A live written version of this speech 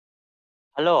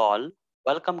Hello all,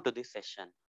 welcome to this session.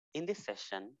 In this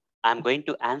session, I am going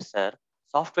to answer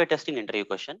software testing interview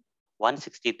question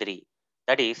 163.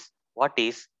 That is, what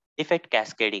is defect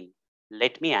cascading?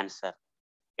 Let me answer.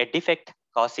 A defect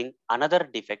causing another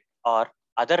defect or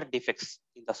other defects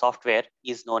in the software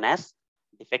is known as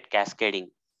defect cascading.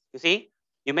 You see,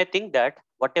 you may think that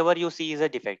whatever you see is a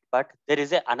defect, but there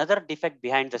is another defect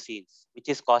behind the scenes which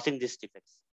is causing these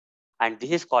defects, and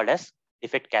this is called as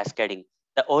defect cascading.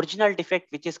 The original defect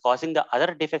which is causing the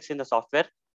other defects in the software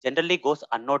generally goes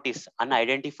unnoticed,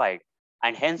 unidentified,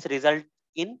 and hence result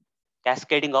in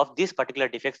cascading of these particular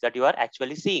defects that you are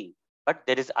actually seeing. But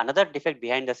there is another defect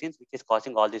behind the scenes which is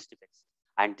causing all these defects,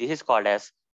 and this is called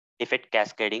as defect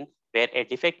cascading, where a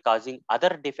defect causing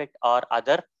other defect or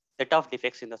other set of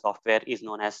defects in the software is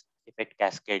known as defect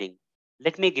cascading.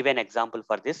 Let me give an example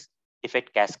for this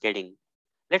defect cascading.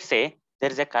 Let's say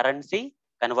there is a currency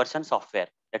conversion software.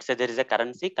 Let's say there is a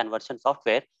currency conversion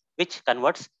software which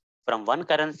converts from one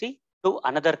currency to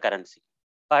another currency.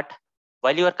 But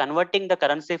while you are converting the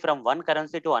currency from one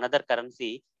currency to another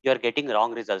currency, you are getting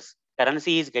wrong results.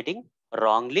 Currency is getting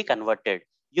wrongly converted.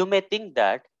 You may think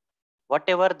that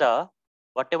whatever the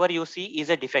whatever you see is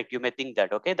a defect. You may think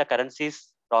that okay, the currency is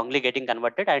wrongly getting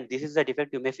converted and this is the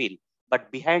defect you may feel.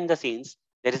 But behind the scenes,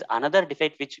 there is another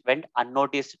defect which went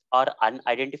unnoticed or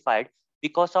unidentified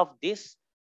because of this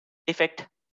defect,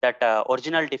 that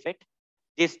original defect.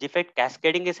 This defect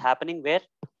cascading is happening where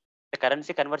the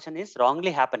currency conversion is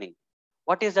wrongly happening.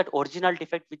 What is that original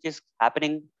defect which is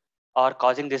happening or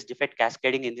causing this defect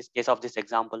cascading in this case of this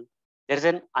example? There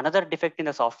is another defect in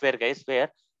the software, guys,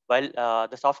 where while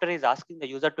the software is asking the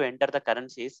user to enter the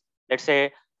currencies, let's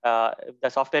say if the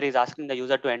software is asking the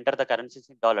user to enter the currencies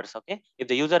in dollars, okay? If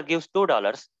the user gives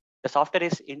 $2, the software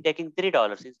is intaking $3.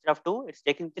 Instead of two, it's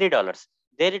taking $3.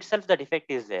 There itself, the defect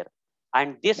is there.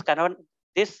 And this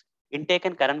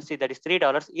intaken currency, that is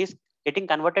 $3, is getting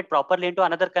converted properly into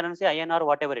another currency, INR,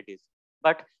 whatever it is.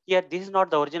 But here, this is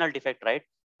not the original defect, right?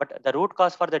 But the root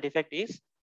cause for the defect is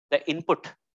the input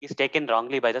is taken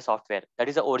wrongly by the software. That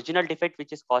is the original defect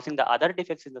which is causing the other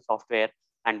defects in the software.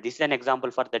 And this is an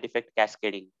example for the defect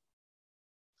cascading.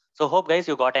 So hope guys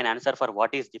you got an answer for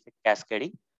what is defect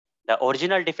cascading. The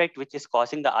original defect which is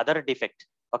causing the other defect,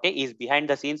 okay, is behind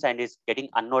the scenes and is getting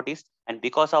unnoticed. And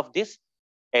because of this,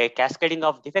 a cascading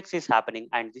of defects is happening,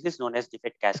 and this is known as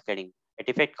defect cascading. A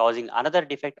defect causing another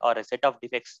defect or a set of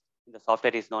defects in the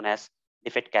software is known as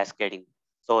defect cascading.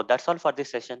 So that's all for this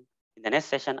session. In the next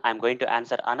session, I'm going to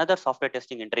answer another software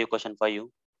testing interview question for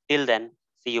you. Till then,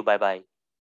 see you. Bye bye.